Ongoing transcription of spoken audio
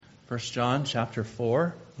1 John chapter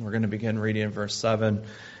 4. We're going to begin reading in verse 7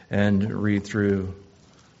 and read through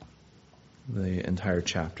the entire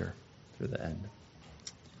chapter, through the end.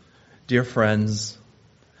 Dear friends,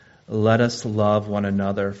 let us love one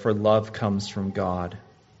another, for love comes from God.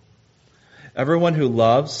 Everyone who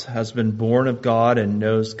loves has been born of God and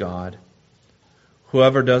knows God.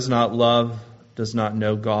 Whoever does not love does not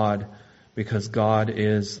know God, because God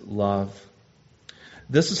is love.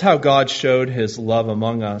 This is how God showed His love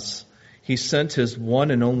among us. He sent His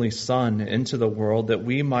one and only Son into the world that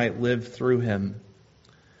we might live through Him.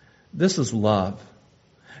 This is love.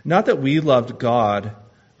 Not that we loved God,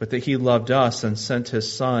 but that He loved us and sent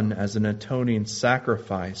His Son as an atoning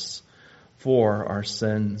sacrifice for our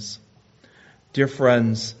sins. Dear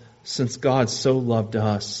friends, since God so loved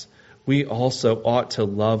us, we also ought to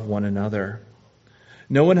love one another.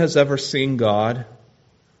 No one has ever seen God,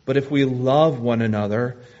 but if we love one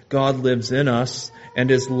another, God lives in us, and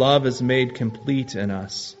His love is made complete in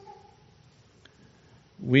us.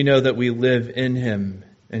 We know that we live in Him,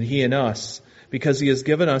 and He in us, because He has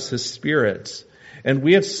given us His Spirit. And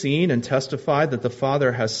we have seen and testified that the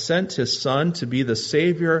Father has sent His Son to be the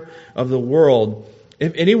Savior of the world.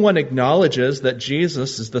 If anyone acknowledges that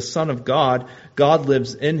Jesus is the Son of God, God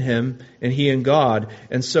lives in Him, and He in God.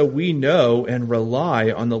 And so we know and rely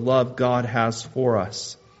on the love God has for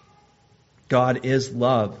us. God is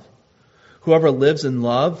love. Whoever lives in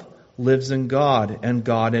love lives in God, and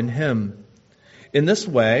God in him. In this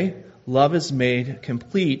way, love is made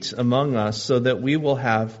complete among us so that we will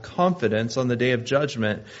have confidence on the day of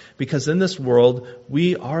judgment, because in this world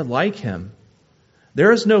we are like Him.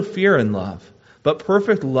 There is no fear in love, but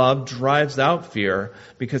perfect love drives out fear,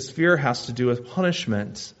 because fear has to do with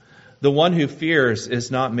punishment. The one who fears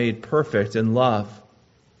is not made perfect in love.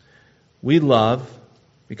 We love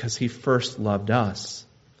because He first loved us.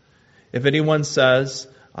 If anyone says,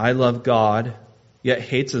 I love God, yet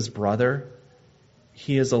hates his brother,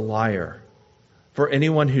 he is a liar. For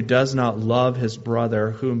anyone who does not love his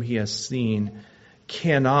brother whom he has seen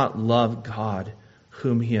cannot love God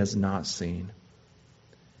whom he has not seen.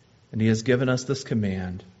 And He has given us this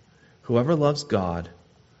command: whoever loves God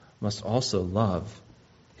must also love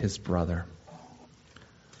his brother.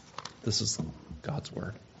 This is God's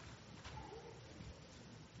word.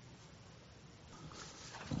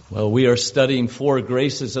 Well, we are studying 4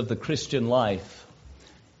 graces of the Christian life,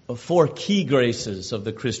 4 key graces of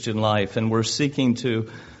the Christian life, and we're seeking to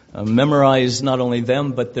memorize not only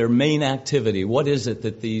them, but their main activity. What is it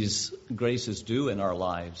that these graces do in our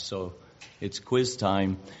lives? So it's quiz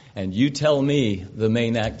time, and you tell me the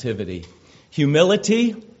main activity.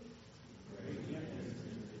 Humility,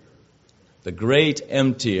 the great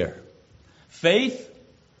emptier. Faith,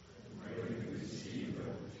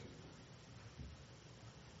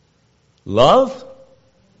 love,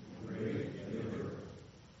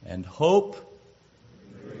 and hope.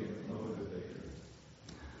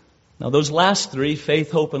 Now those last 3,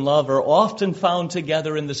 faith, hope, and love, are often found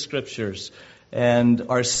together in the Scriptures and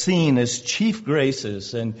are seen as chief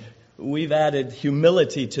graces. And we've added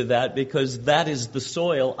humility to that because that is the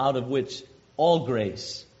soil out of which all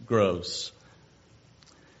grace grows.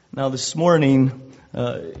 Now this morning,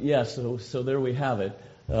 so there we have it.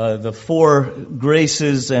 The 4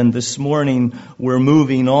 graces, and this morning we're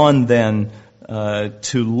moving on then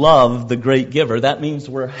to love the great giver. That means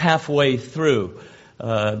we're halfway through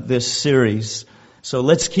this series. So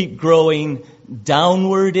let's keep growing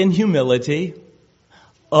downward in humility,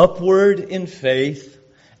 upward in faith,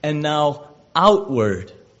 and now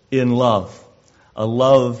outward in love, a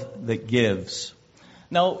love that gives.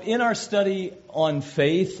 Now, in our study on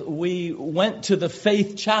faith, we went to the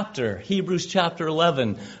faith chapter, Hebrews chapter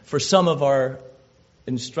 11, for some of our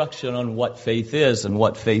instruction on what faith is and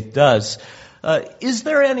what faith does. Is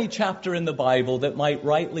there any chapter in the Bible that might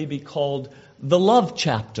rightly be called the love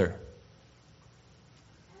chapter?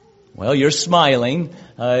 Well, you're smiling.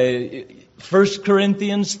 1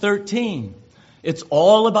 Corinthians 13. It's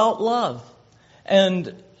all about love.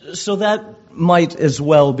 And so that might as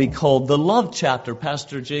well be called the love chapter.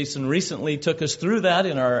 Pastor Jason recently took us through that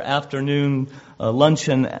in our afternoon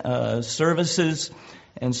luncheon services,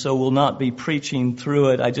 and so we'll not be preaching through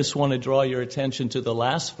it. I just want to draw your attention to the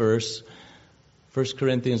last verse, 1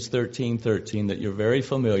 Corinthians 13:13, that you're very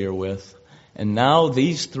familiar with. And now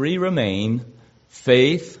these 3 remain: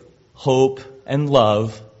 faith, hope, and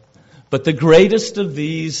love. But the greatest of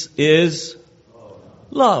these is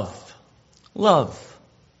love. Love.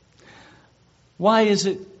 Why is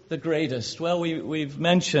it the greatest? Well, we've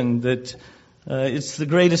mentioned that it's the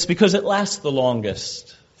greatest because it lasts the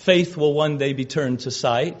longest. Faith will one day be turned to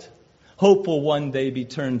sight. Hope will one day be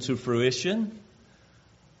turned to fruition.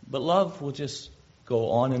 But love will just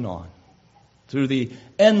go on and on. Through the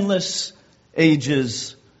endless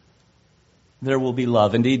ages, there will be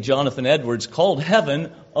love. Indeed, Jonathan Edwards called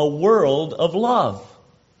heaven a world of love.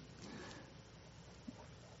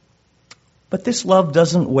 But this love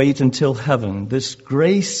doesn't wait until heaven. This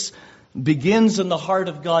grace begins in the heart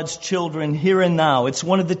of God's children here and now. It's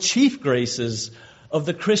one of the chief graces of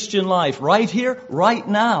the Christian life. Right here, right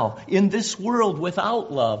now, in this world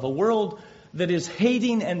without love, a world that is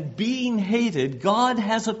hating and being hated, God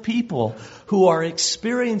has a people who are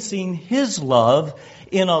experiencing His love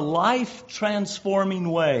in a life-transforming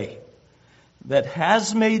way that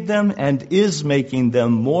has made them and is making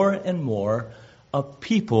them more and more a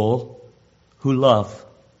people who love,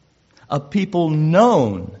 a people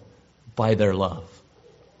known by their love.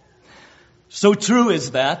 So true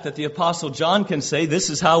is that the Apostle John can say, this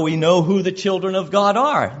is how we know who the children of God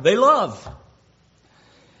are. They love.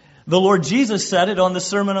 The Lord Jesus said it on the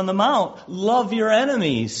Sermon on the Mount, love your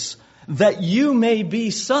enemies, that you may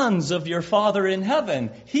be sons of your Father in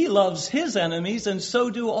heaven. He loves His enemies, and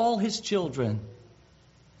so do all His children.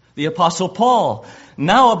 The Apostle Paul,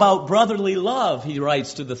 now about brotherly love, he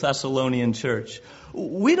writes to the Thessalonian church.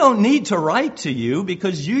 We don't need to write to you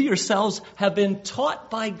because you yourselves have been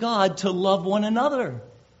taught by God to love one another.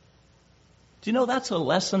 Do you know that's a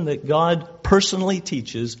lesson that God personally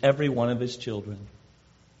teaches every one of His children?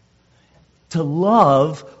 To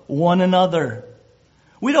love one another.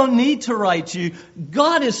 We don't need to write you.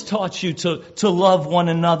 God has taught you to love one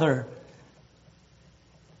another.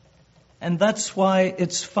 And that's why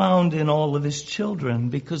it's found in all of His children,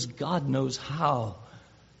 because God knows how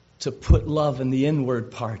to put love in the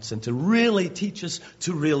inward parts and to really teach us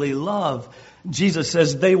to really love. Jesus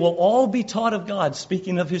says they will all be taught of God,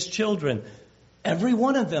 speaking of His children. Every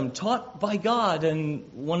one of them taught by God, and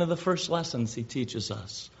one of the first lessons He teaches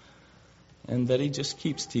us, and that He just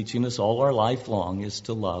keeps teaching us all our life long, is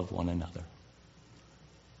to love one another.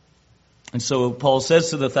 And so Paul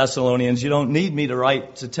says to the Thessalonians, you don't need me to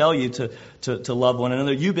write to tell you to love one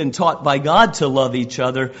another. You've been taught by God to love each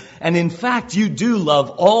other. And in fact, you do love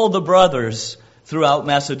all the brothers throughout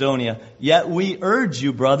Macedonia. Yet we urge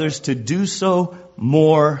you, brothers, to do so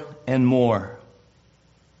more and more.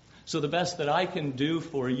 So the best that I can do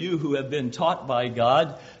for you who have been taught by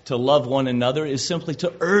God to love one another is simply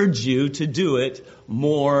to urge you to do it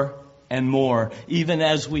more and more, even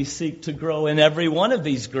as we seek to grow in every one of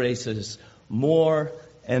these graces, more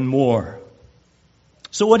and more.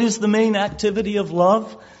 So what is the main activity of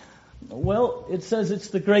love? Well, it says it's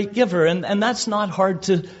the great giver, and that's not hard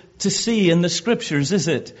to see in the Scriptures, is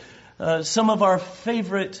it? Some of our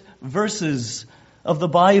favorite verses of the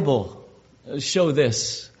Bible show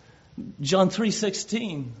this. John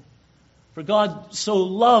 3:16, for God so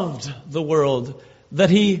loved the world that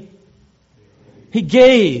He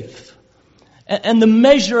gave. And the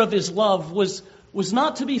measure of His love was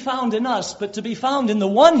not to be found in us, but to be found in the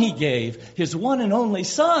one He gave, His one and only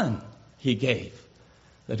Son He gave,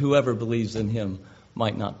 that whoever believes in Him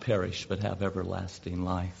might not perish, but have everlasting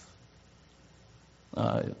life.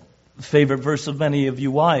 Favorite verse of many of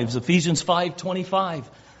you wives, Ephesians 5:25.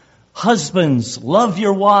 Husbands, love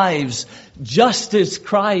your wives, just as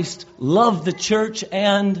Christ loved the church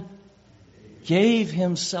and gave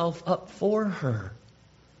Himself up for her.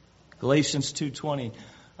 Galatians 2:20,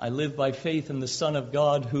 I live by faith in the Son of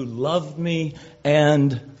God who loved me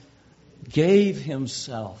and gave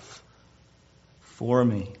Himself for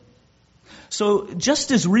me. So just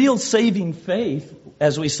as real saving faith,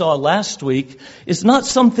 as we saw last week, is not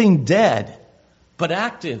something dead, but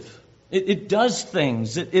active. It does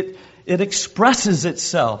things. It expresses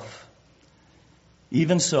itself.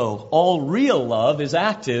 Even so, all real love is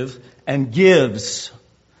active and gives.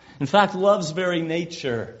 In fact, love's very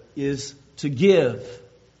nature is to give.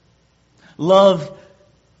 Love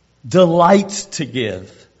delights to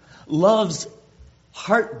give. Love's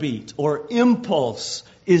heartbeat or impulse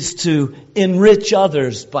is to enrich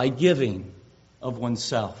others by giving of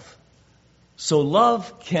oneself. So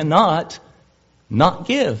love cannot not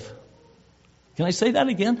give. Can I say that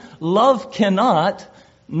again? Love cannot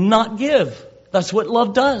not give. That's what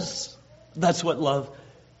love does. That's what love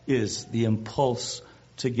is, the impulse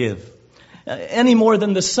to give. Any more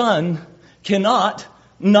than the Son cannot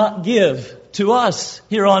not give to us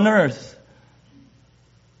here on earth.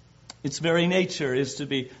 Its very nature is to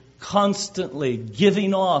be constantly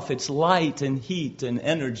giving off its light and heat and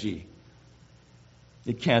energy.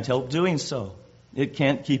 It can't help doing so. It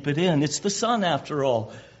can't keep it in. It's the sun, after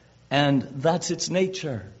all. And that's its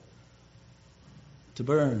nature. To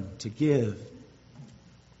burn, to give.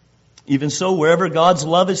 Even so, wherever God's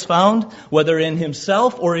love is found, whether in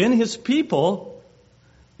Himself or in His people,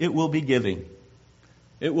 it will be giving.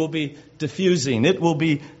 It will be diffusing. It will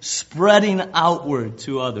be spreading outward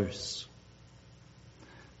to others.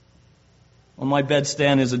 On my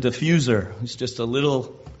bedstand is a diffuser. It's just a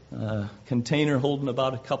little container holding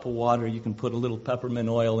about a cup of water. You can put a little peppermint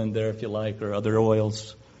oil in there if you like, or other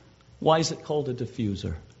oils. Why is it called a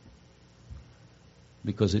diffuser?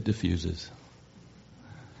 Because it diffuses.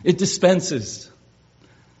 It dispenses.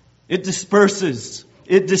 It disperses.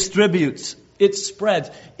 It distributes. It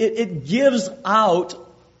spreads. It gives out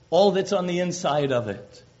all that's on the inside of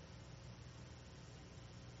it.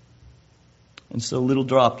 And so little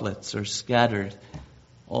droplets are scattered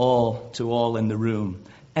all to all in the room.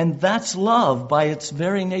 And that's love by its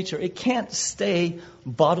very nature. It can't stay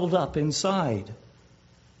bottled up inside.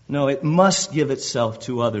 No, it must give itself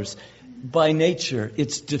to others. By nature,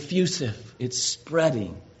 it's diffusive. It's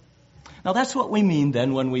spreading. Now that's what we mean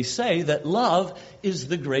then when we say that love is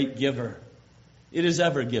the great giver. It is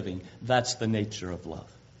ever giving. That's the nature of love.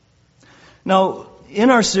 Now, in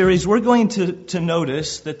our series, we're going to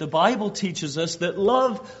notice that the Bible teaches us that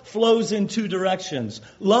love flows in two directions.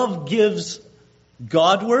 Love gives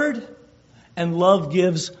Godward, and love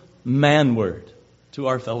gives manward to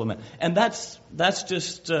our fellow man. And that's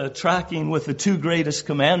just tracking with the two greatest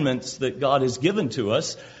commandments that God has given to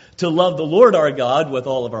us, to love the Lord our God with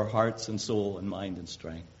all of our hearts and soul and mind and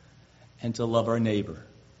strength, and to love our neighbor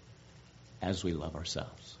as we love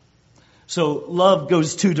ourselves. So love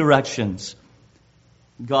goes two directions,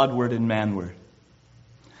 Godward and manward.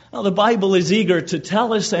 Now the Bible is eager to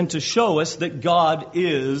tell us and to show us that God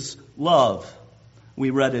is love.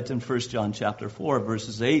 We read it in 1 John chapter 4,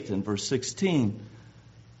 verses 8 and verse 16.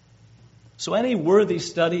 So any worthy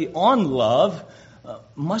study on love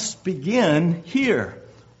must begin here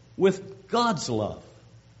with God's love.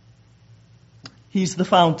 He's the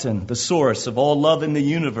fountain, the source of all love in the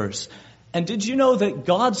universe. And did you know that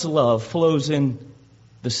God's love flows in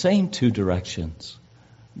the same two directions,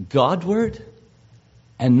 Godward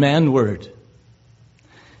and manward?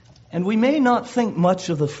 And we may not think much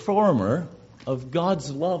of the former, of God's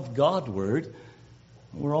love Godward.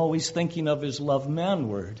 We're always thinking of His love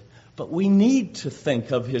manward. But we need to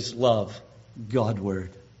think of His love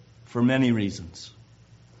Godward for many reasons.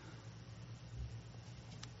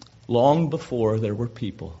 Long before there were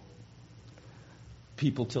people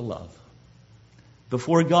to love.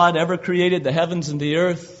 Before God ever created the heavens and the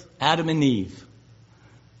earth, Adam and Eve.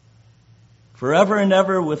 Forever and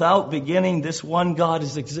ever, without beginning, this one God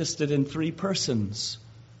has existed in three persons.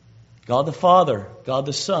 God the Father, God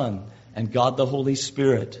the Son, and God the Holy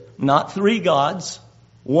Spirit. Not three gods,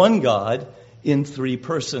 one God in three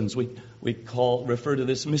persons. We refer to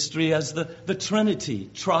this mystery as the Trinity.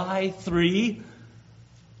 Three,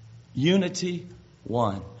 unity,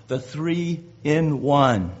 one. The three in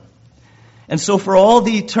one. And so for all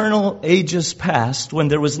the eternal ages past, when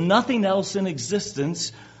there was nothing else in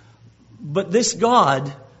existence but this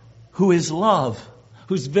God who is love,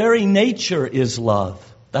 whose very nature is love.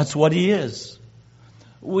 That's what He is.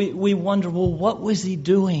 We wonder, well, what was He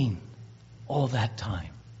doing all that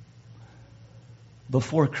time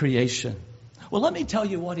before creation? Well, let me tell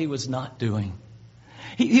you what He was not doing.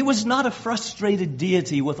 He was not a frustrated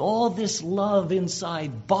deity with all this love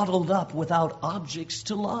inside, bottled up without objects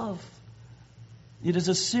to love. It is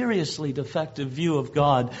a seriously defective view of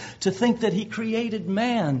God to think that He created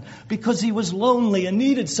man because he was lonely and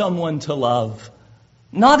needed someone to love.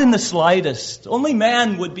 Not in the slightest. Only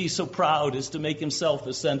man would be so proud as to make himself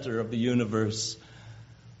the center of the universe.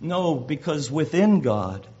 No, because within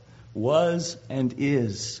God was and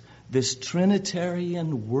is this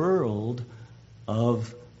Trinitarian world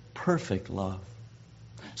of perfect love.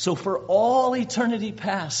 So for all eternity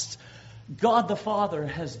past, God the Father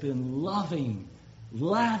has been loving,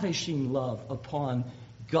 lavishing love upon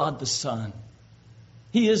God the Son.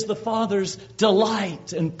 He is the Father's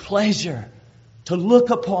delight and pleasure to look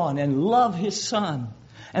upon and love His Son.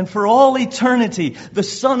 And for all eternity, the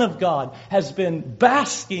Son of God has been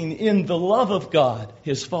basking in the love of God,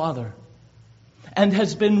 His Father, and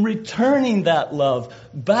has been returning that love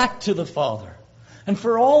back to the Father. And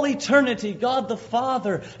for all eternity, God the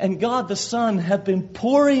Father and God the Son have been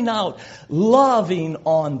pouring out, loving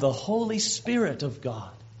on the Holy Spirit of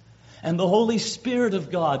God. And the Holy Spirit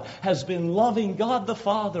of God has been loving God the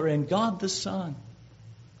Father and God the Son.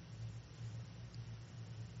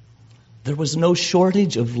 There was no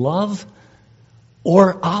shortage of love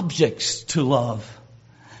or objects to love.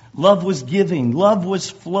 Love was giving. Love was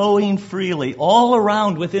flowing freely all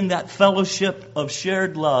around within that fellowship of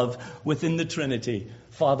shared love within the Trinity,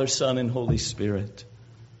 Father, Son, and Holy Spirit.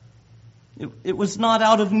 It was not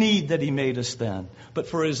out of need that He made us then, but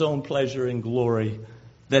for His own pleasure and glory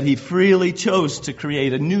that he freely chose to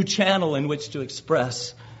create a new channel in which to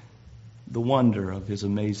express the wonder of his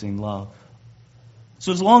amazing love.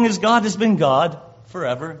 So as long as God has been God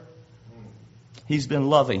forever, he's been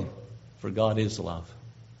loving, for God is love.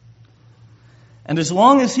 And as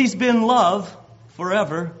long as he's been love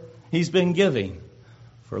forever, he's been giving,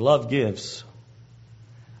 for love gives.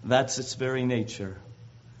 That's its very nature.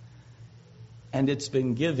 And it's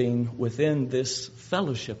been giving within this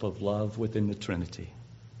fellowship of love within the Trinity.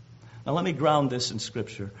 Now let me ground this in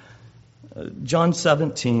Scripture. John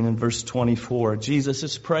 17 and verse 24, Jesus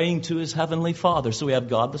is praying to his heavenly Father. So we have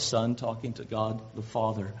God the Son talking to God the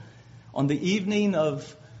Father. On the evening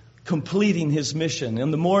of completing his mission, in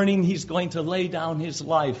the morning he's going to lay down his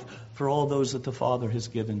life for all those that the Father has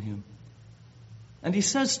given him. And he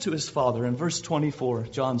says to his Father in verse 24,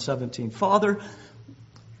 John 17, Father,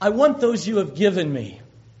 I want those you have given me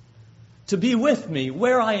to be with me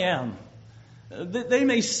where I am, that they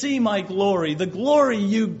may see my glory, the glory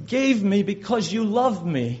you gave me because you loved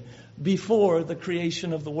me before the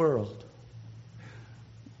creation of the world.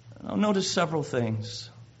 Now notice several things.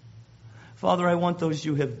 Father, I want those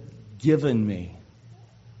you have given me.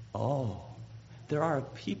 Oh, there are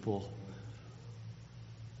people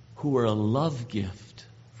who are a love gift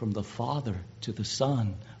from the Father to the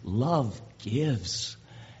Son. Love gives.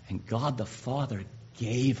 And God the Father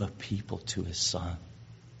gave a people to his Son.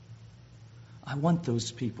 I want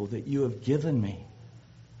those people that you have given me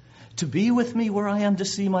to be with me where I am, to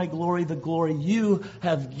see my glory, the glory you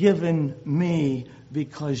have given me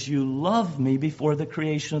because you loved me before the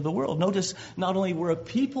creation of the world. Notice, not only were a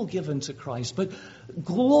people given to Christ, but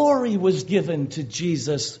glory was given to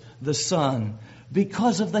Jesus the Son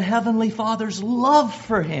because of the Heavenly Father's love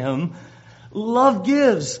for him. Love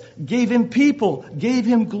gives, gave him people, gave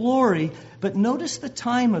him glory. But notice the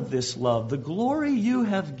time of this love. The glory you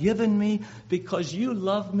have given me because you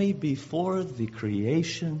loved me before the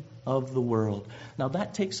creation of the world. Now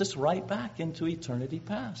that takes us right back into eternity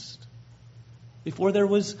past. Before there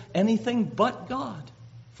was anything but God,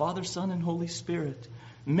 Father, Son, and Holy Spirit.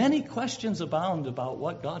 Many questions abound about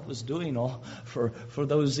what God was doing all for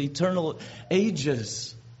those eternal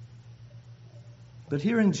ages. But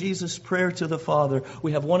here in Jesus' prayer to the Father,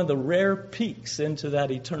 we have one of the rare peeks into that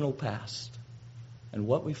eternal past. And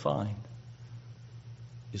what we find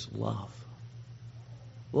is love.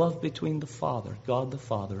 Love between the Father, God the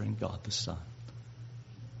Father, and God the Son.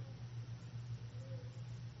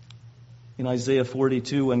 In Isaiah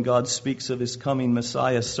 42, when God speaks of his coming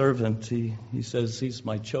Messiah servant, he says, he's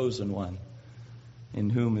my chosen one, in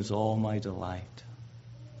whom is all my delight.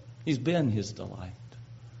 He's been his delight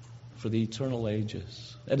for the eternal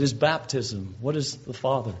ages. At his baptism, what does the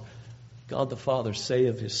Father, God the Father, say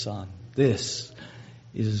of his Son? This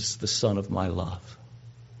is the Son of my love,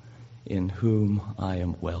 in whom I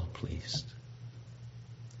am well pleased.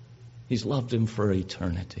 He's loved him for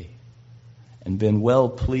eternity and been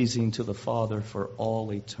well-pleasing to the Father for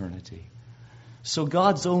all eternity. So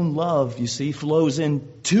God's own love, you see, flows in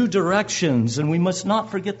two directions, and we must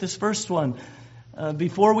not forget this first one.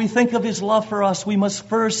 Before we think of his love for us, we must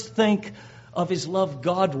first think of his love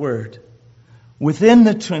Godward. Within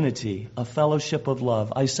the Trinity, a fellowship of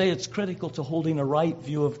love. I say it's critical to holding a right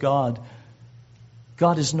view of God.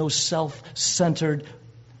 God is no self-centered,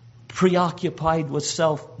 preoccupied with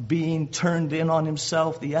self, being turned in on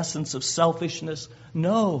himself, the essence of selfishness.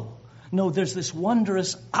 No, there's this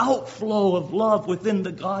wondrous outflow of love within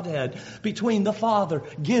the Godhead, between the Father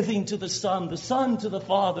giving to the Son to the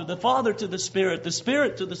Father to the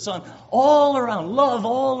Spirit to the Son, all around, love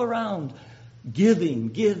all around, giving.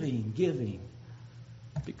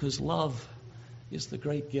 Because love is the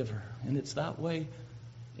great giver, and it's that way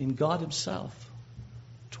in God himself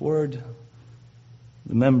toward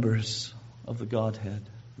the members of the Godhead,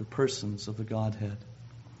 the persons of the Godhead.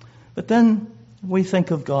 But then we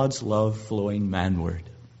think of God's love flowing manward.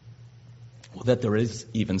 Well, that there is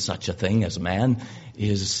even such a thing as man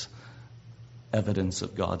is evidence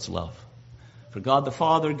of God's love. For God the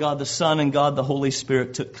Father, God the Son, and God the Holy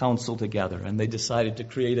Spirit took counsel together, and they decided to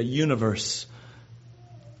create a universe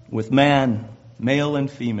with man, male and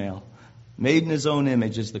female, made in his own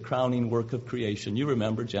image, is the crowning work of creation. You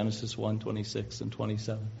remember Genesis 1:26 and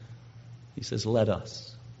 27. He says, let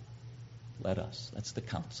us. That's the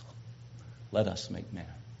counsel. Let us make man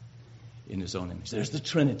in his own image. There's the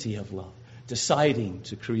Trinity of love, deciding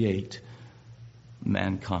to create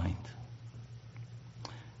mankind.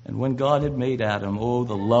 And when God had made Adam,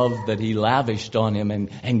 the love that he lavished on him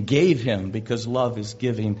and gave him, because love is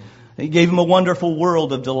giving. He gave him a wonderful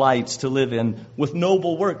world of delights to live in, with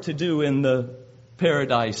noble work to do in the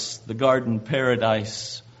paradise, the garden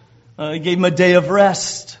paradise. He gave him a day of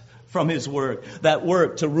rest from his work. That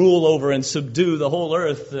work to rule over and subdue the whole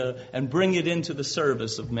earth and bring it into the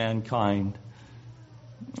service of mankind.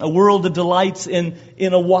 A world that delights in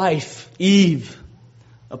a wife, Eve,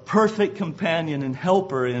 a perfect companion and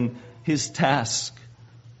helper in his task.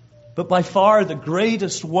 But by far the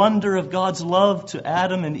greatest wonder of God's love to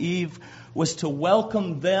Adam and Eve was to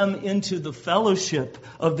welcome them into the fellowship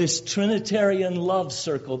of this Trinitarian love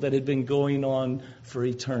circle that had been going on for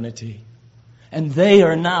eternity. And they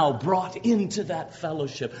are now brought into that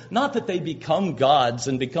fellowship. Not that they become gods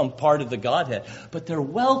and become part of the Godhead, but they're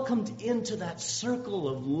welcomed into that circle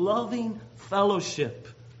of loving fellowship.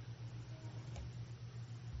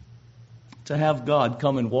 To have God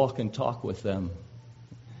come and walk and talk with them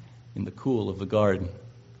in the cool of the garden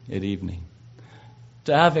at evening.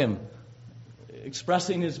 To have Him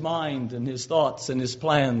expressing His mind and His thoughts and His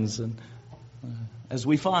plans, and as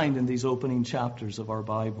we find in these opening chapters of our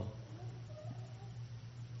Bible.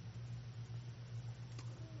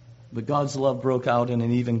 But God's love broke out in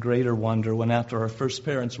an even greater wonder when after our first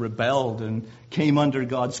parents rebelled and came under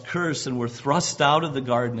God's curse and were thrust out of the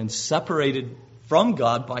garden and separated from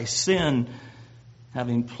God by sin,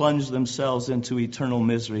 having plunged themselves into eternal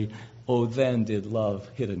misery, oh, then did love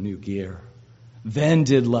hit a new gear. Then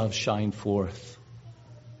did love shine forth.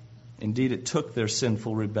 Indeed, it took their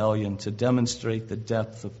sinful rebellion to demonstrate the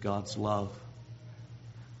depth of God's love.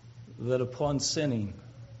 That upon sinning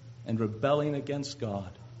and rebelling against God,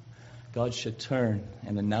 God should turn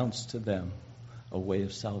and announce to them a way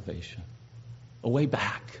of salvation, a way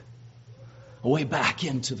back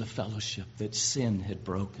into the fellowship that sin had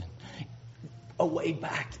broken, a way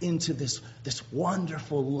back into this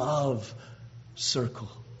wonderful love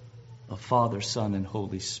circle of Father, Son, and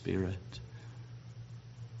Holy Spirit,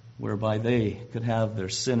 whereby they could have their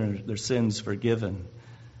sins forgiven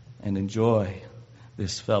and enjoy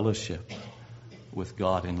this fellowship with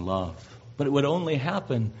God in love. But it would only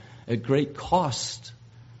happen at great cost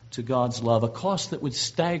to God's love, a cost that would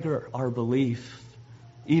stagger our belief,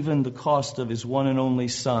 even the cost of His one and only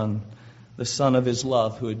Son, the Son of His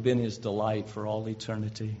love, who had been His delight for all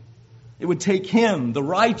eternity. It would take Him, the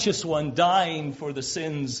righteous one, dying for the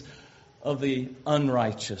sins of the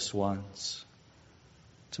unrighteous ones,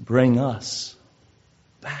 to bring us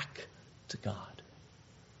back to God,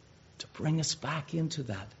 to bring us back into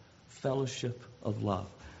that fellowship of love.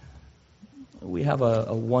 We have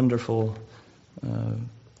a wonderful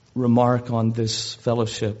remark on this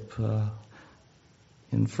fellowship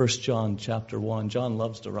in 1 John chapter 1. John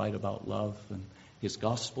loves to write about love and his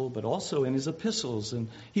gospel, but also in his epistles. And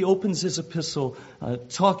he opens his epistle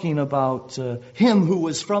talking about Him who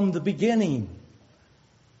was from the beginning.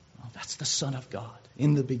 Oh, that's the Son of God.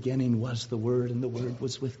 In the beginning was the Word, and the Word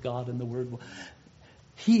was with God, and the Word was...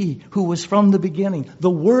 He who was from the beginning,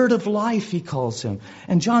 the Word of life, he calls Him.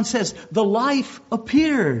 And John says, the life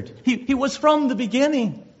appeared. He was from the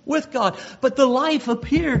beginning with God. But the life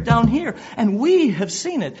appeared down here. And we have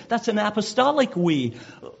seen it. That's an apostolic we.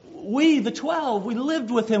 We, the 12, we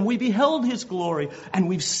lived with Him. We beheld His glory. And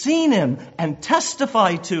we've seen Him and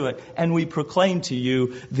testified to it. And we proclaim to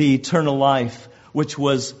you the eternal life, which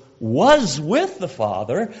was with the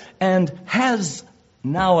Father and has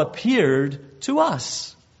now appeared to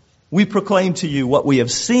us. We proclaim to you what we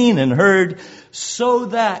have seen and heard, so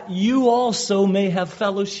that you also may have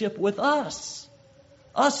fellowship with us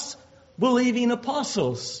believing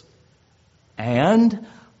apostles. And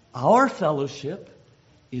our fellowship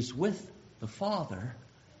is with the Father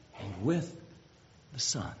and with the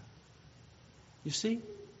Son. You see,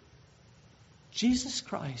 Jesus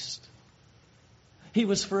Christ, He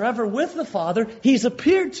was forever with the Father. He's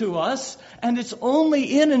appeared to us, and it's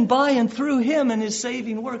only in and by and through Him and His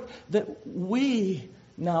saving work that we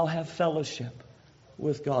now have fellowship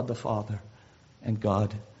with God the Father and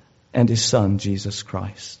God and His Son, Jesus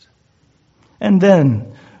Christ. And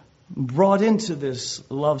then, brought into this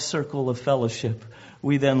love circle of fellowship,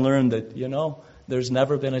 we then learn that, there's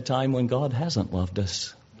never been a time when God hasn't loved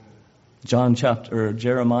us.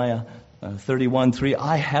 Jeremiah 31:3,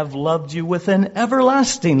 I have loved you with an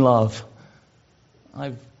everlasting love.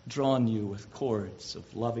 I've drawn you with cords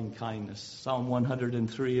of loving kindness. Psalm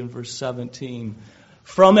 103 and verse 17.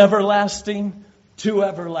 From everlasting to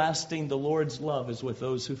everlasting, the Lord's love is with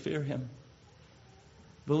those who fear Him.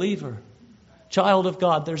 Believer, child of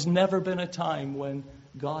God, there's never been a time when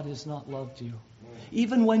God has not loved you.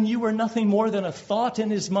 Even when you were nothing more than a thought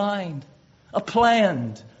in His mind, a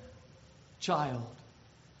planned child,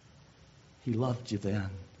 He loved you then.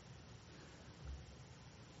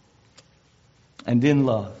 And in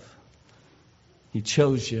love, He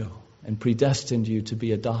chose you and predestined you to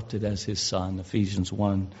be adopted as His son, Ephesians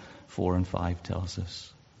 1, 4 and 5 tells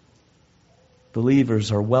us.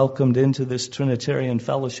 Believers are welcomed into this Trinitarian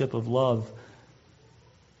fellowship of love.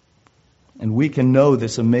 And we can know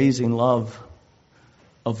this amazing love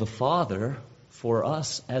of the Father for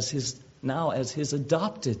us as His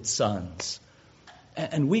adopted sons.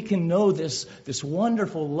 And we can know this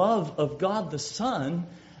wonderful love of God the Son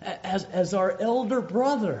as our elder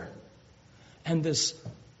brother. And this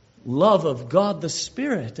love of God the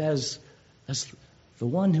Spirit as the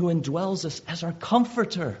one who indwells us as our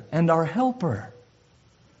comforter and our helper.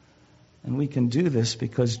 And we can do this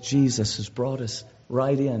because Jesus has brought us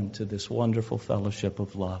right into this wonderful fellowship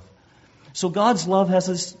of love. So God's love has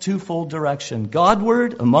a twofold direction.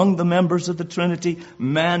 Godward among the members of the Trinity,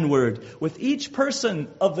 manward with each person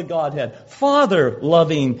of the Godhead. Father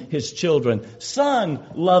loving His children, Son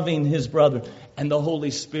loving His brother, and the Holy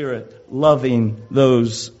Spirit loving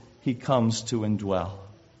those He comes to indwell.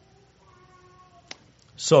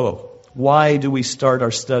 So, why do we start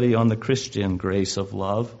our study on the Christian grace of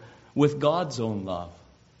love with God's own love?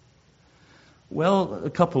 Well,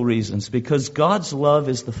 a couple reasons. Because God's love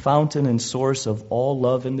is the fountain and source of all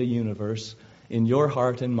love in the universe, in your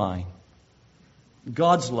heart and mine.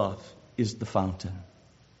 God's love is the fountain.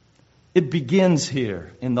 It begins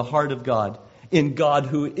here in the heart of God, in God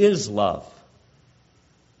who is love.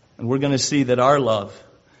 And we're going to see that our love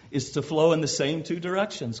is to flow in the same two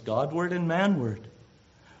directions, Godward and manward.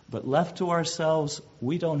 But left to ourselves,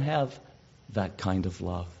 we don't have that kind of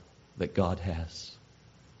love that God has.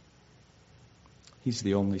 He's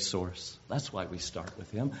the only source. That's why we start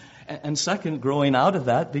with Him. And second, growing out of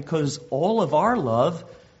that, because all of our love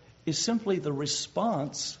is simply the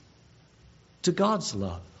response to God's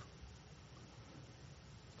love.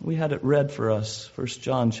 We had it read for us, 1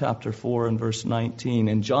 John chapter 4 and verse 19.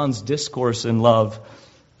 In John's discourse in love,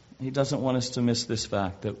 he doesn't want us to miss this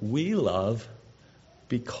fact, that we love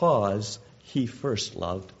because He first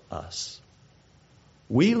loved us.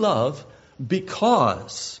 We love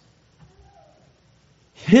because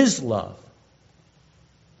His love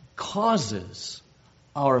causes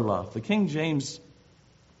our love. The King James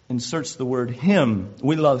inserts the word Him.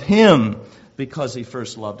 We love Him because He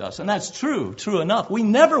first loved us. And that's true enough. We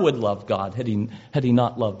never would love God had He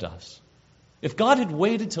not loved us. If God had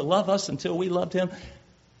waited to love us until we loved Him,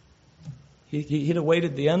 He'd have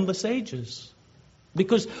waited the endless ages.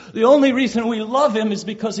 Because the only reason we love Him is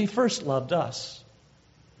because He first loved us.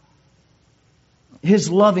 His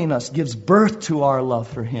loving us gives birth to our love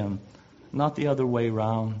for Him, not the other way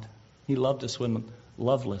around. He loved us when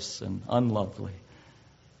loveless and unlovely.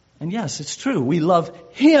 And yes, it's true, we love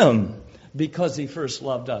Him because He first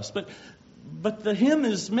loved us. But the Him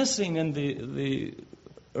is missing in the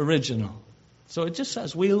original. So it just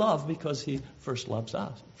says we love because He first loved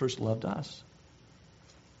us.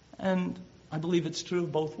 And I believe it's true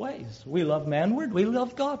both ways. We love manward, we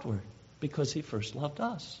love Godward because He first loved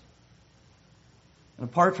us. And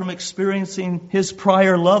apart from experiencing His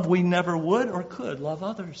prior love, we never would or could love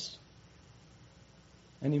others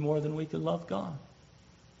any more than we could love God.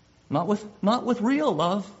 Not with real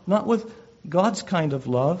love, not with God's kind of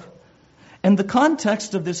love. And the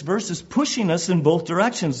context of this verse is pushing us in both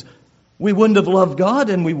directions. We wouldn't have loved God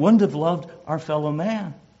and we wouldn't have loved our fellow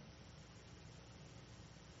man.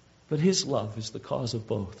 But His love is the cause of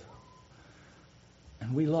both.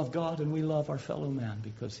 And we love God and we love our fellow man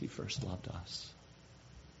because He first loved us.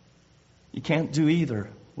 You can't do either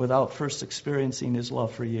without first experiencing His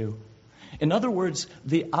love for you. In other words,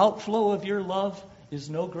 the outflow of your love is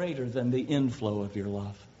no greater than the inflow of your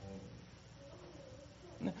love.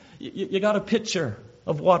 You got a pitcher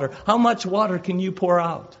of water. How much water can you pour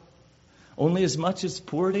out? Only as much as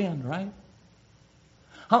poured in, right?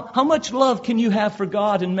 How much love can you have for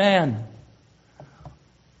God and man?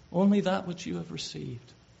 Only that which you have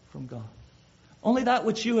received from God. Only that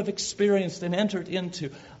which you have experienced and entered into.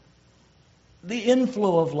 The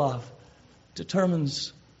inflow of love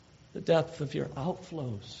determines the depth of your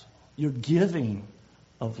outflows, your giving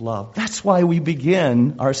of love. That's why we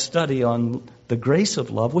begin our study on the grace of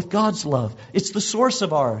love with God's love. It's the source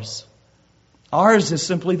of ours. Ours is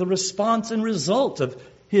simply the response and result of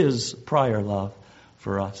His prior love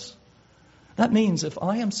for us. That means if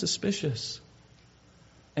I am suspicious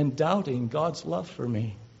and doubting God's love for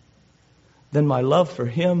me, then my love for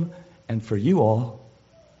Him and for you all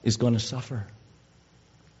is going to suffer.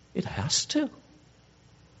 It has to.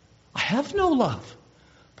 I have no love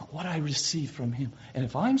but what I receive from Him. And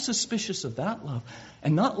if I'm suspicious of that love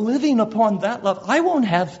and not living upon that love, I won't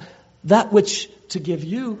have that which to give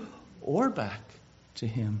you or back to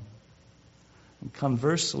Him. And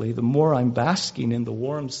conversely, the more I'm basking in the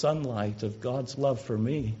warm sunlight of God's love for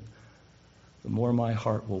me, the more my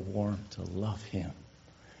heart will warm to love Him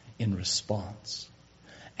in response,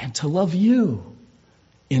 and to love you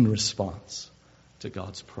in response to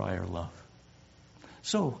God's prior love.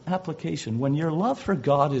 So, application, when your love for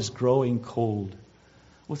God is growing cold,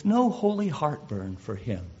 with no holy heartburn for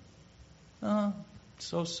Him,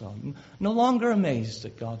 so, no longer amazed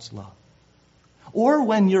at God's love. Or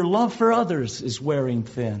when your love for others is wearing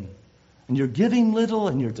thin, and you're giving little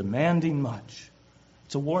and you're demanding much,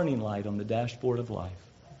 it's a warning light on the dashboard of life,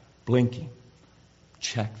 blinking.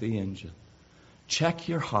 Check the engine. Check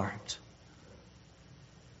your heart.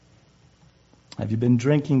 Have you been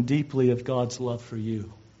drinking deeply of God's love for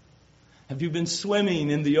you? Have you been swimming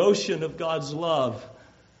in the ocean of God's love,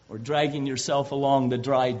 or dragging yourself along the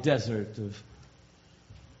dry desert of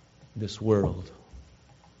this world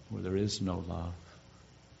where there is no love?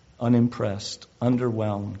 Unimpressed,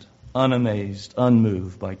 underwhelmed, unamazed,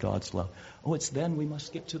 unmoved by God's love. Oh, it's then we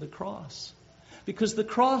must get to the cross. Because the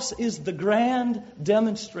cross is the grand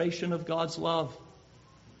demonstration of God's love.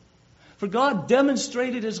 For God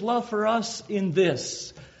demonstrated His love for us in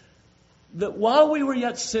this, that while we were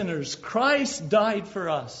yet sinners, Christ died for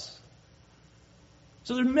us.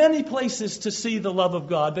 So there are many places to see the love of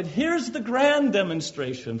God, but here's the grand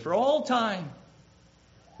demonstration for all time.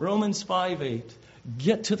 Romans 5:8.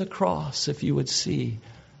 Get to the cross if you would see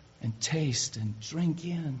and taste and drink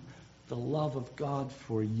in the love of God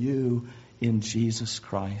for you in Jesus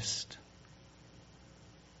Christ.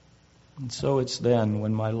 And so it's then,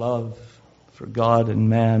 when my love for God and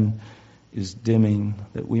man is dimming,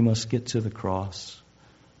 that we must get to the cross.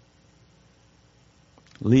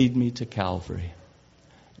 Lead me to Calvary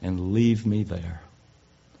and leave me there.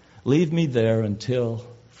 Leave me there until,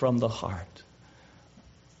 from the heart,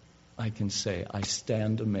 I can say, I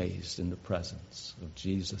stand amazed in the presence of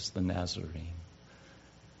Jesus the Nazarene.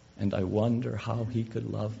 And I wonder how He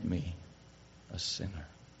could love me, a sinner,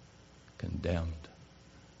 condemned,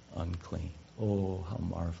 unclean. Oh, how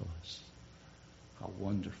marvelous, how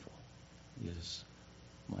wonderful is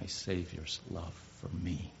my Savior's love for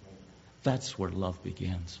me. That's where love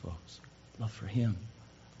begins, folks. Love for Him,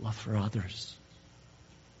 love for others.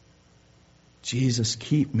 Jesus,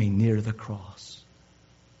 keep me near the cross.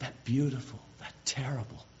 That beautiful, that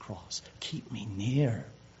terrible cross. Keep me near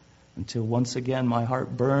until once again my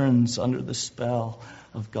heart burns under the spell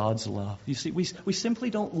of God's love. You see, we simply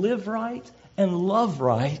don't live right and love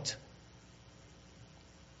right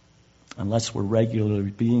unless we're regularly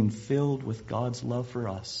being filled with God's love for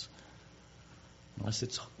us. Unless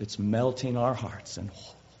it's melting our hearts and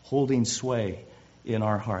holding sway in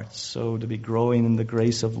our hearts. So to be growing in the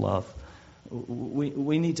grace of love,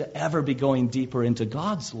 we need to ever be going deeper into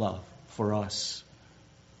God's love for us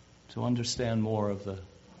to understand more of the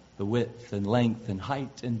width and length and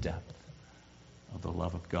height and depth of the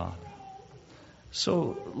love of God.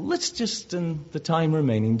 So let's just, in the time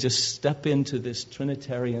remaining, just step into this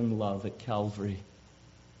Trinitarian love at Calvary.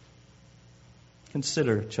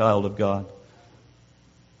 Consider, child of God,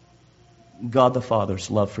 God the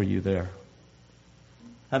Father's love for you there.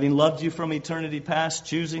 Having loved you from eternity past,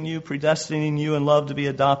 choosing you, predestining you in love to be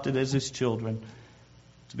adopted as His children,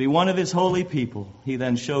 to be one of His holy people, He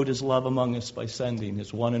then showed His love among us by sending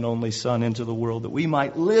His one and only Son into the world that we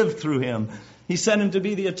might live through Him. He sent Him to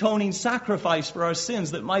be the atoning sacrifice for our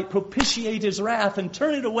sins that might propitiate His wrath and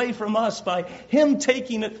turn it away from us by Him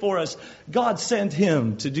taking it for us. God sent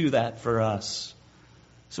Him to do that for us.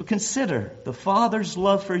 So consider the Father's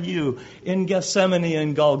love for you in Gethsemane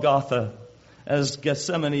and Golgotha, as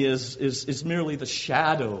Gethsemane is merely the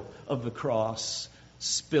shadow of the cross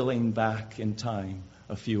spilling back in time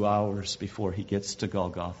a few hours before He gets to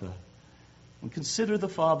Golgotha. And consider the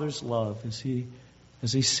Father's love as He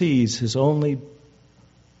sees His only,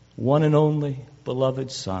 one and only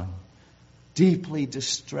beloved Son, deeply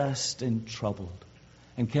distressed and troubled,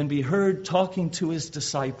 and can be heard talking to His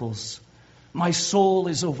disciples. My soul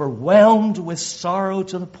is overwhelmed with sorrow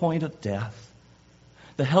to the point of death.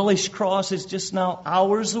 The hellish cross is just now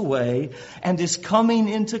hours away and is coming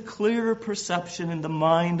into clearer perception in the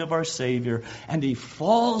mind of our Savior. And He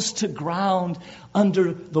falls to ground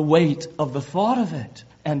under the weight of the thought of it.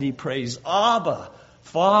 And He prays, Abba,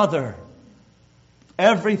 Father,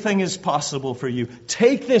 everything is possible for you.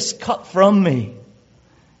 Take this cup from me.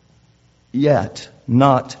 Yet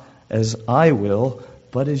not as I will,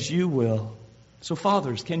 but as you will. So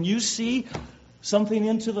fathers, can you see something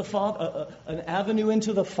into the Father, an avenue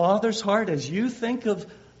into the Father's heart as you think of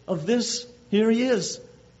this? Here He is,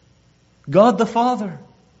 God the Father,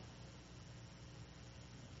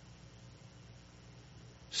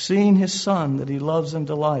 seeing His Son that He loves and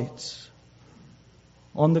delights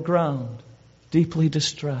on the ground, deeply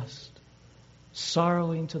distressed,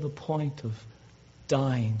 sorrowing to the point of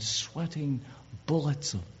dying, sweating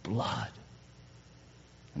bullets of blood,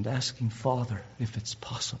 and asking, Father, if it's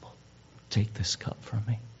possible, take this cup from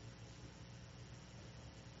me.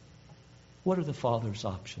 What are the Father's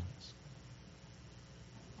options?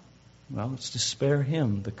 Well, it's to spare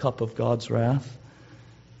him the cup of God's wrath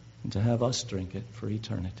and to have us drink it for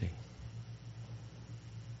eternity.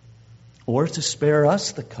 Or to spare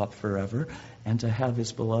us the cup forever and to have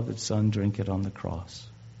his beloved Son drink it on the cross.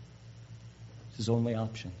 It's his only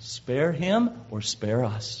option. Spare him or spare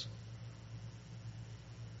us.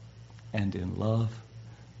 And in love,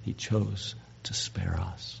 he chose to spare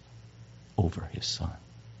us over his Son.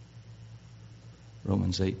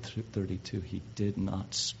 Romans 8:32, he did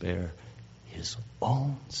not spare his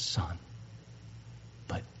own Son,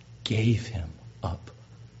 but gave him up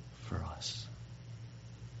for us.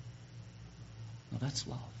 Now that's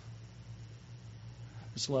love.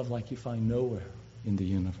 It's love like you find nowhere in the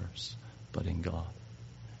universe but in God.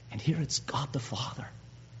 And here it's God the Father.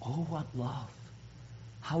 Oh, what love.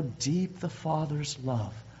 How deep the Father's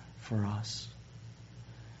love for us.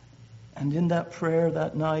 And in that prayer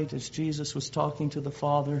that night, as Jesus was talking to the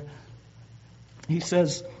Father, he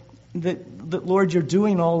says that Lord, you're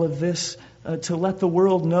doing all of this to let the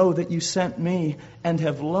world know that you sent me and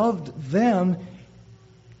have loved them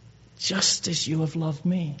just as you have loved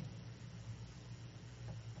me.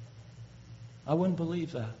 I wouldn't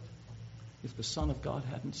believe that if the Son of God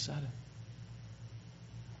hadn't said it.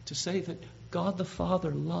 To say that God the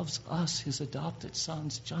Father loves us, his adopted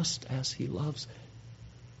sons, just as he loves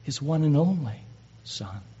his one and only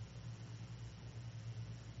Son.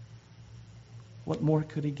 What more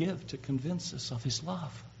could he give to convince us of his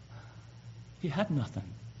love? He had nothing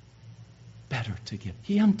better to give.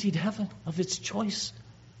 He emptied heaven of its choice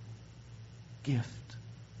gift.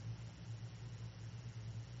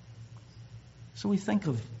 So we think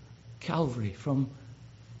of Calvary from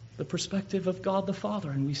the perspective of God the Father,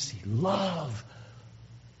 and we see love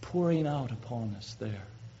pouring out upon us there,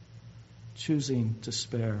 choosing to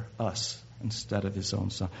spare us instead of his own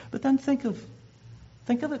Son. But then think of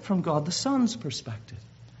it from God the Son's perspective,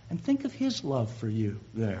 and think of his love for you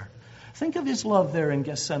there. Think of his love there in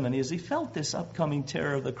Gethsemane as he felt this upcoming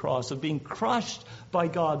terror of the cross, of being crushed by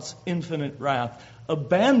God's infinite wrath,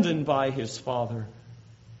 abandoned by his Father,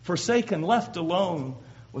 forsaken, left alone,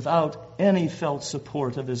 without any felt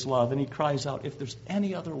support of his love. And he cries out, if there's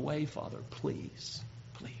any other way, Father, please,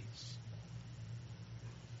 please.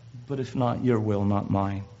 But if not, your will, not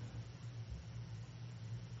mine.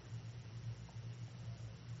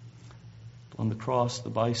 On the cross, the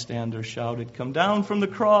bystander shouted, come down from the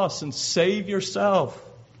cross and save yourself.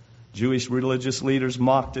 Jewish religious leaders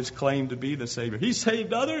mocked his claim to be the Savior. He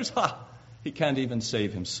saved others? Ha! He can't even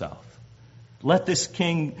save himself. Let this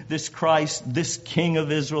King, this Christ, this King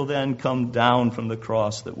of Israel then come down from the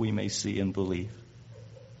cross that we may see and believe.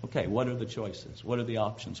 Okay, what are the choices? What are the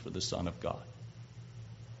options for the Son of God?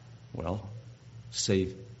 Well,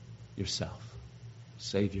 save yourself.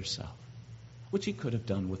 Save yourself. Which he could have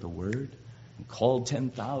done with a word and called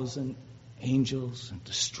 10,000 angels and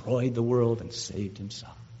destroyed the world and saved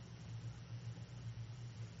himself.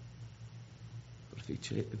 But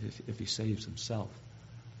if he saves himself,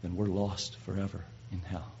 then we're lost forever in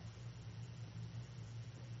hell.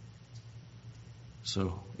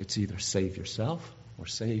 So it's either save yourself or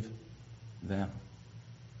save them.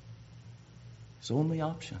 It's only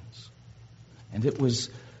options. And it was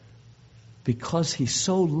because he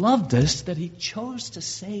so loved us that he chose to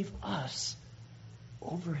save us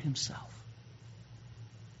over himself.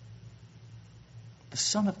 The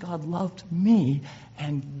Son of God loved me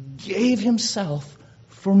and gave himself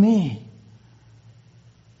for me.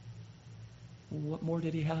 What more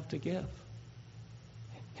did he have to give?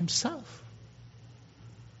 Himself.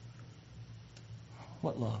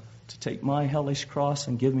 What love? To take my hellish cross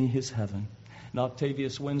and give me his heaven. And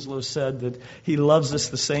Octavius Winslow said that he loves us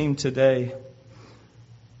the same today.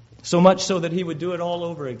 So much so that he would do it all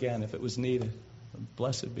over again if it was needed.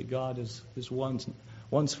 Blessed be God, his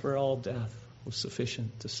once for all death was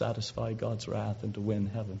sufficient to satisfy God's wrath and to win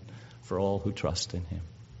heaven for all who trust in him.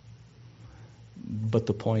 But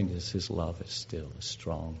the point is, his love is still as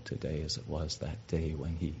strong today as it was that day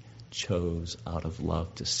when he chose out of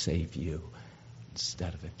love to save you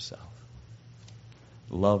instead of himself.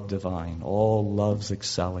 Love divine, all loves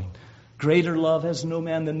excelling. Greater love has no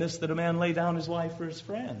man than this, that a man lay down his life for his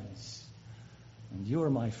friends. And you are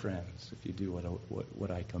my friends if you do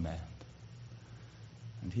what I command.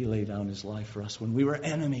 And he laid down his life for us when we were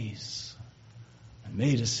enemies and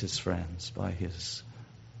made us his friends by his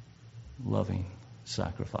loving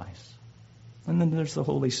sacrifice. And then there's the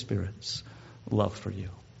Holy Spirit's love for you.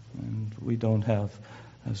 And we don't have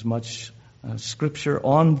as much scripture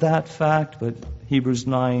on that fact, but Hebrews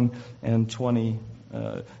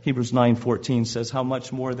 9:14 says, "How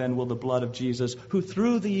much more then will the blood of Jesus, who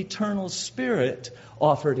through the eternal Spirit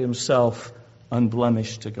offered himself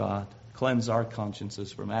unblemished to God, cleanse our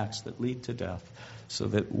consciences from acts that lead to death, so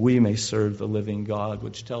that we may serve the living God,"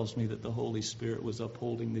 which tells me that the Holy Spirit was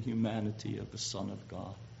upholding the humanity of the Son of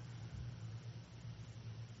God.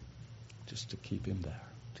 Just to keep him there,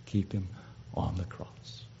 to keep him on the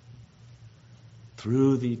cross.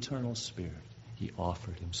 Through the eternal Spirit, he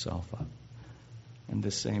offered himself up. And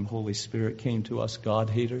this same Holy Spirit came to us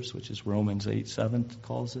God-haters, which is Romans 8:7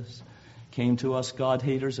 calls us. Came to us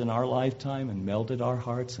God-haters in our lifetime and melted our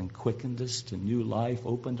hearts and quickened us to new life,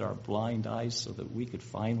 opened our blind eyes so that we could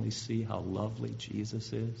finally see how lovely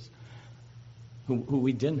Jesus is, who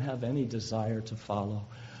we didn't have any desire to follow,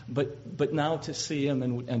 but now to see him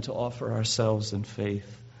and to offer ourselves in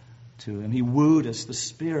faith to him. He wooed us, the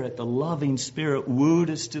Spirit, the loving Spirit wooed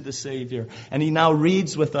us to the Savior. And he now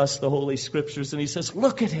reads with us the Holy Scriptures and he says,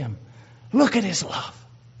 look at him. Look at his love.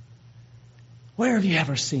 Where have you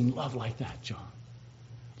ever seen love like that, John?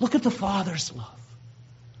 Look at the Father's love.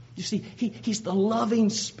 You see, he's the loving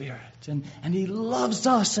Spirit, and he loves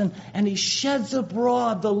us, and he sheds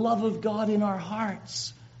abroad the love of God in our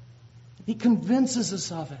hearts. He convinces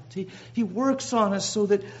us of it. He works on us so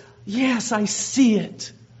that, yes, I see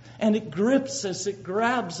it. And it grips us, it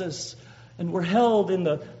grabs us, and we're held in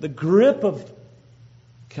the grip of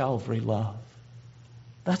Calvary love.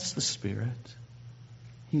 That's the Spirit.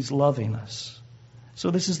 He's loving us. So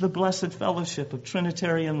this is the blessed fellowship of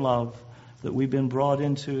Trinitarian love that we've been brought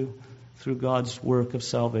into through God's work of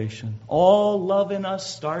salvation. All love in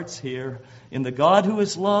us starts here, in the God who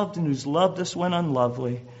is loved and who's loved us when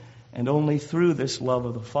unlovely. And only through this love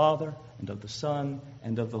of the Father and of the Son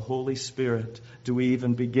and of the Holy Spirit do we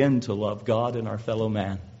even begin to love God and our fellow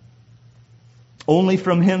man. Only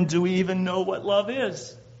from him do we even know what love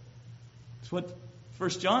is. That's what 1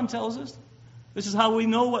 John tells us. This is how we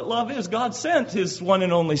know what love is. God sent his one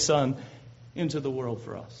and only Son into the world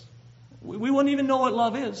for us. We wouldn't even know what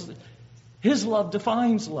love is. His love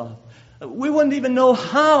defines love. We wouldn't even know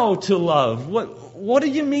how to love. What do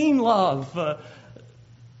you mean, love?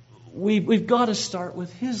 We've got to start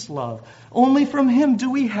with his love. Only from him do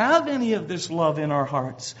we have any of this love in our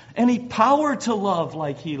hearts, any power to love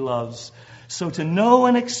like he loves. So to know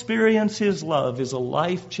and experience his love is a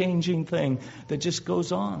life-changing thing that just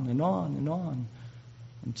goes on and on and on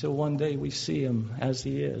until one day we see him as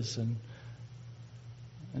he is, and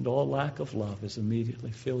all lack of love is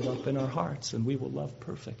immediately filled up in our hearts, and we will love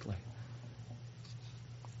perfectly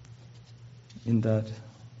in that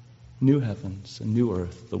new heavens and new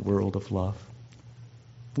earth, the world of love.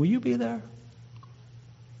 Will you be there?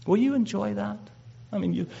 Will you enjoy that? I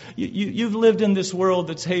mean, you've lived in this world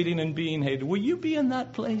that's hating and being hated. Will you be in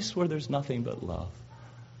that place where there's nothing but love?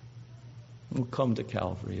 We'll come to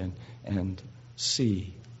Calvary and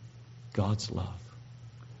see God's love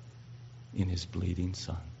in his bleeding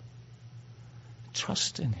Son.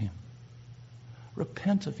 Trust in him.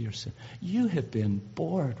 Repent of your sin. You have been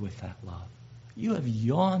bored with that love. You have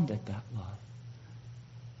yawned at that love.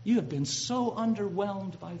 You have been so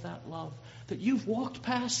underwhelmed by that love that you've walked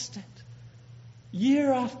past it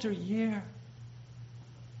year after year.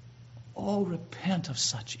 Oh, repent of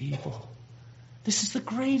such evil. This is the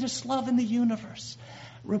greatest love in the universe.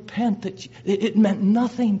 Repent that it meant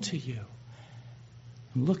nothing to you.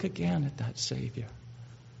 And look again at that Savior.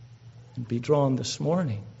 And be drawn this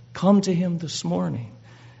morning. Come to him this morning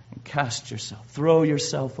and cast yourself, throw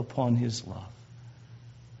yourself upon his love.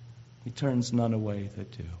 He turns none away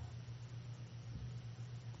that do.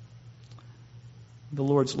 The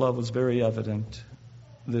Lord's love was very evident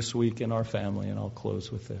this week in our family, and I'll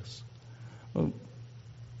close with this. Well,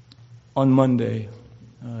 on Monday,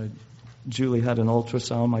 Julie had an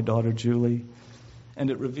ultrasound, my daughter Julie, and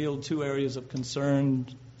it revealed 2 areas of concern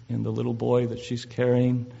in the little boy that she's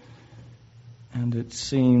carrying. And it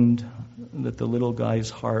seemed that the little guy's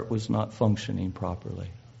heart was not functioning properly,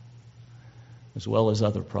 as well as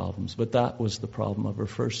other problems. But that was the problem of her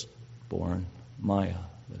firstborn, Maya,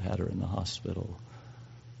 that had her in the hospital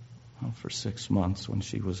for 6 months when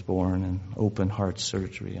she was born, and open heart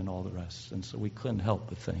surgery and all the rest. And so we couldn't help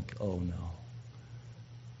but think, oh no,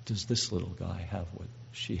 does this little guy have what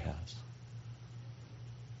she has?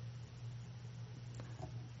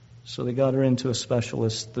 So they got her into a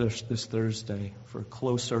specialist this Thursday for a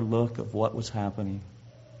closer look of what was happening.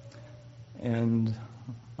 And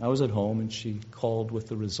I was at home, and she called with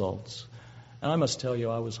the results. And I must tell you,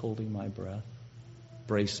 I was holding my breath,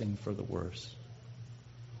 bracing for the worst.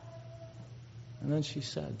 And then she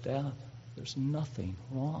said, Dad, there's nothing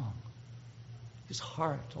wrong. His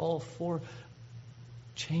heart, all 4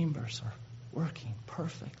 chambers are working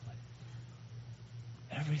perfectly.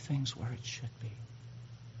 Everything's where it should be.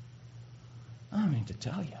 I mean to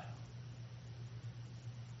tell you,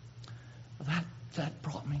 that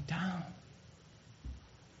brought me down.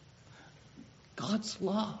 God's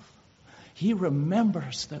love. He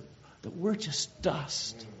remembers that we're just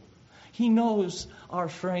dust. He knows our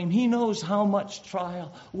frame. He knows how much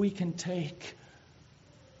trial we can take.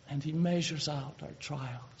 And He measures out our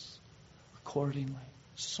trials accordingly.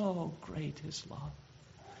 So great His love.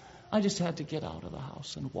 I just had to get out of the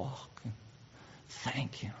house and walk and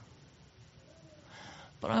thank Him.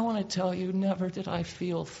 But I want to tell you, never did I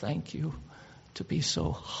feel thank you to be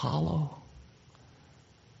so hollow.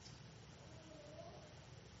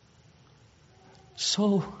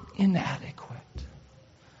 So inadequate.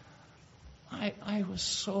 I was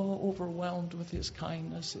so overwhelmed with His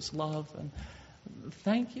kindness, His love, and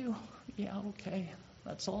thank you. Yeah, okay.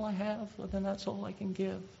 That's all I have, but then that's all I can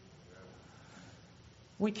give.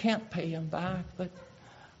 We can't pay Him back, but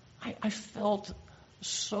I felt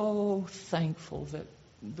so thankful that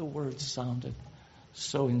the words sounded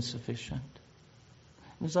so insufficient.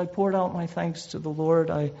 As I poured out my thanks to the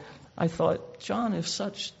Lord, I thought, John, if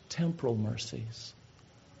such temporal mercies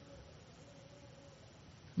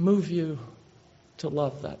move you to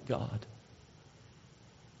love that God,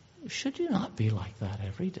 should you not be like that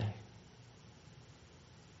every day?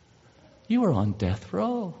 You are on death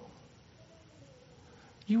row.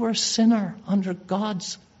 You are a sinner under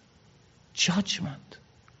God's judgment.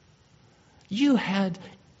 You had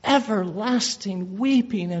everlasting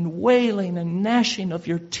weeping and wailing and gnashing of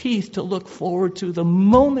your teeth to look forward to the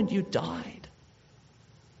moment you died.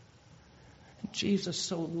 And Jesus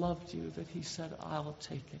so loved you that He said, I'll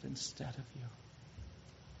take it instead of you.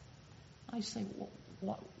 I say,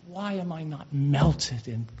 why am I not melted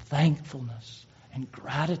in thankfulness and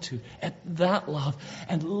gratitude at that love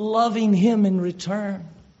and loving Him in return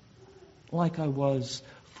like I was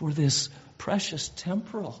for this precious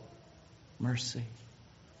temporal mercy?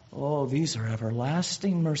 Oh, these are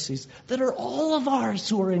everlasting mercies that are all of ours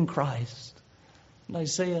who are in Christ. And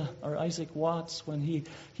Isaac Watts, when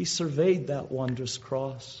he surveyed that wondrous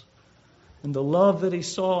cross and the love that he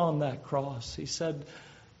saw on that cross, he said,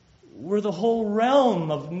 were the whole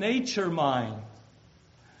realm of nature mine,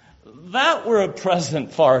 that were a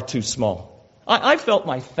present far too small. I felt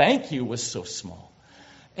my thank you was so small.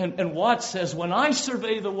 And Watts says, when I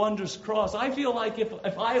survey the wondrous cross, I feel like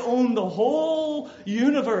if I owned the whole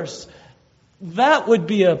universe, that would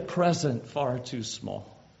be a present far too small.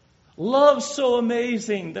 Love so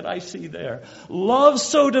amazing that I see there. Love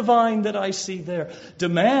so divine that I see there.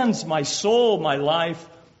 Demands my soul, my life,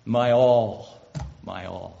 my all. My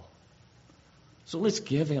all. So let's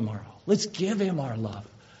give Him our all. Let's give Him our love.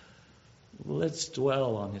 Let's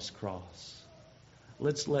dwell on His cross.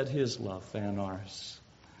 Let's let His love fan ours.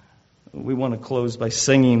 We want to close by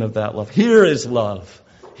singing of that love. Here is love.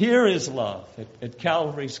 Here is love at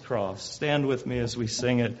Calvary's cross. Stand with me as we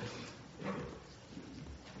sing it.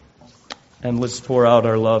 And let's pour out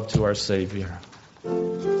our love to our Savior.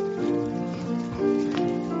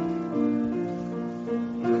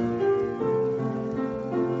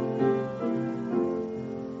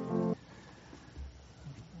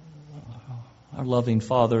 Our loving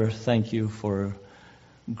Father, thank you for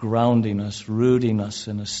grounding us, rooting us,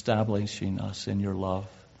 and establishing us in your love.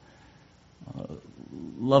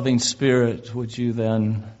 Loving Spirit, would you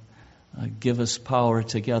then give us power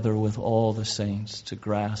together with all the saints to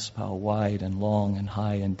grasp how wide and long and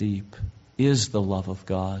high and deep is the love of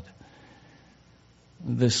God.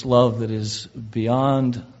 This love that is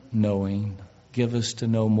beyond knowing, give us to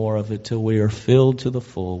know more of it till we are filled to the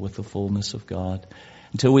full with the fullness of God.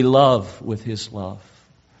 Until we love with His love,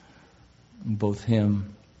 both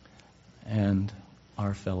Him and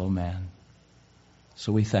our fellow man.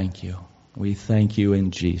 So we thank you. We thank you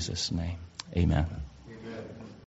in Jesus' name. Amen.